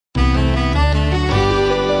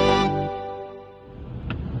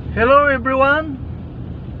Hello everyone!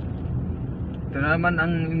 Ito naman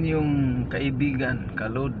ang inyong kaibigan,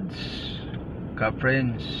 ka-lods,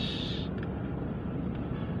 ka-friends,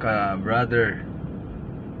 ka-brother.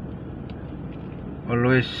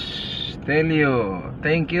 Always tell you,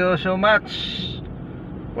 thank you so much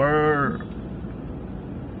for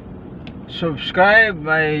subscribe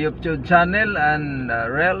my YouTube channel and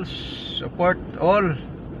Reels support all.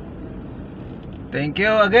 Thank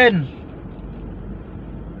you again.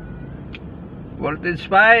 Voltage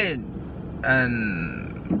Spine and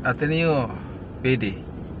Ateneo PD,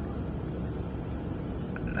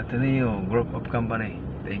 Ateneo Group of Company.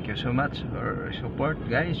 Thank you so much for support,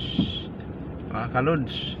 guys, mga kalods.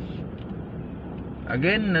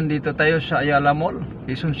 Again, nandito tayo sa Ayala Mall,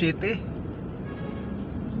 Quezon City,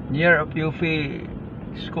 near of UP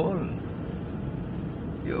School,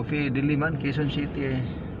 UP Diliman, Quezon City,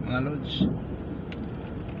 mga lods.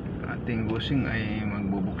 Ating busing ay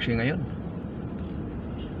magbubuksing ngayon.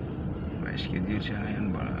 May schedule siya ngayon,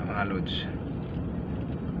 mga lods.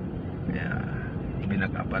 Kaya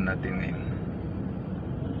binag-upan natin ngayon.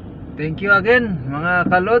 Thank you again, mga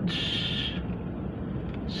kalods,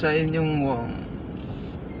 sa inyong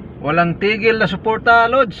walang tigil na suporta,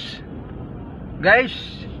 lods. Guys,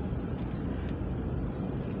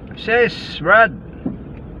 says Brad,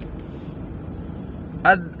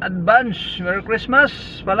 advance Merry Christmas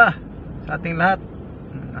pala sa ating lahat.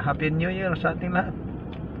 Happy New Year sa ating lahat.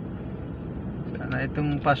 Sana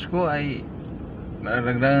itong Pasko ay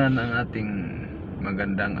maragdagan ang ating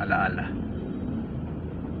magandang alaala,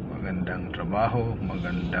 magandang trabaho,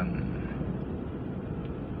 magandang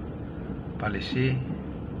palisi,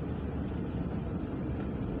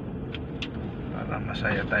 para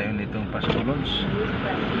masaya tayo nitong Pasko, lods.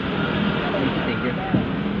 Thank you.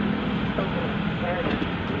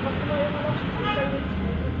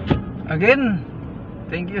 Again,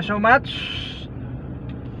 thank you so much,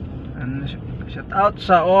 and shout out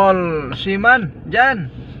sa all seaman dyan,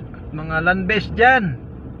 mga land based dyan,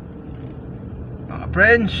 mga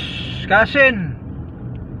friends, cousin,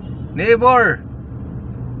 neighbor,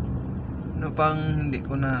 ano pang hindi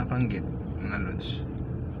ko na banggit, mga lods.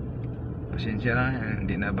 Pasensya na,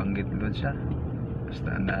 hindi na banggit, lods, ha.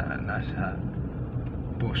 Basta nasa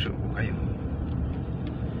puso ko kayo.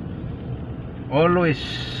 Always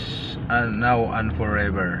and now and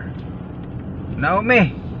forever.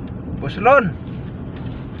 Naomi Buslon.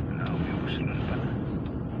 Naomi Buslon pala.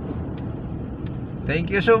 Thank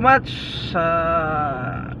you so much sa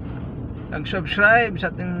nag-subscribe sa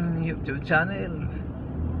ating YouTube channel.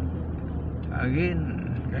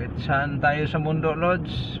 Again, kahit saan tayo sa mundo,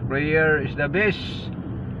 lods, prayer is the best.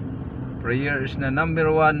 Prayer is the number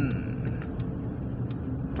one.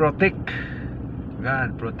 Protect.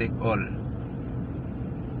 God protect all.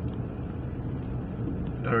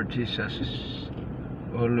 Lord Jesus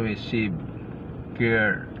always save,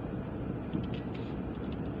 care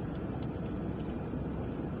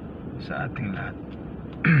sa ating lahat.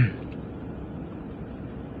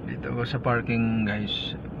 Dito ako sa parking,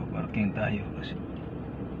 guys. Parking tayo kasi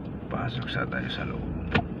pasok sa tayo sa loob.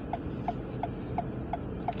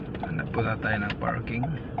 Hanap po na tayo ng parking.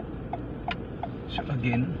 So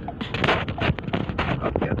again,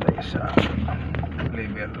 akyat tayo sa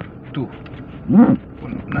level 2.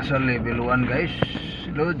 Nasa level 1, guys,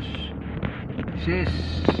 loads. Sis,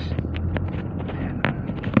 ayan.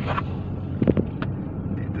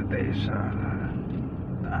 Dito tayo sa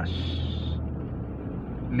taas,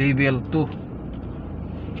 level 2.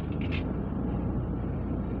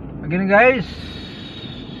 Again, guys,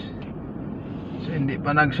 so hindi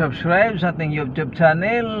pa nag-subscribe sa ating YouTube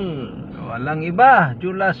channel, walang iba,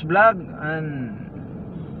 Jolas Vlog and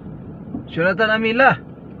Amila.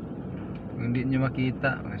 Hindi nyo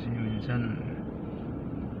makita kasi minsan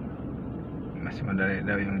mas madali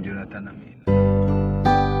daw yung Jonathan Amila.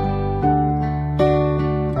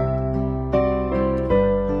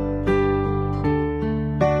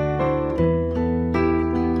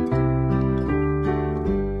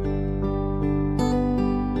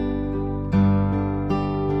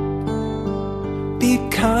 Be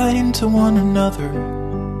kind to one another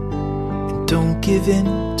and don't give in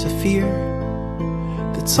to fear.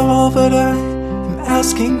 That's all that I am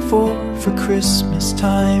asking for Christmas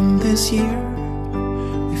time this year.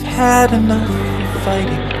 We've had enough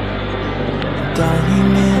fighting and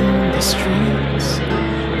dying in the streets.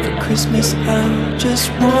 For Christmas I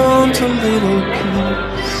just want a little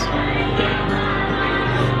peace.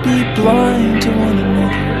 Be blind to one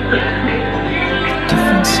another, the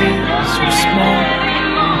differences are small.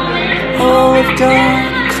 All of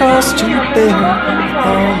God cross to bear,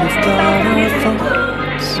 all of God are thoughts.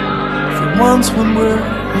 once when we're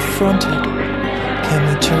affronted, can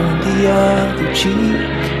we turn the other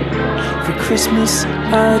cheek? For Christmas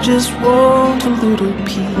I just want a little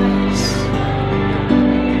peace.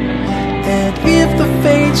 And if the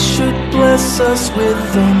fates should bless us with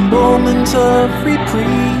a moment of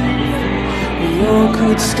reprieve, we all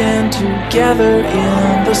could stand together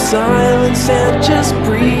in the silence and just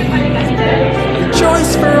breathe.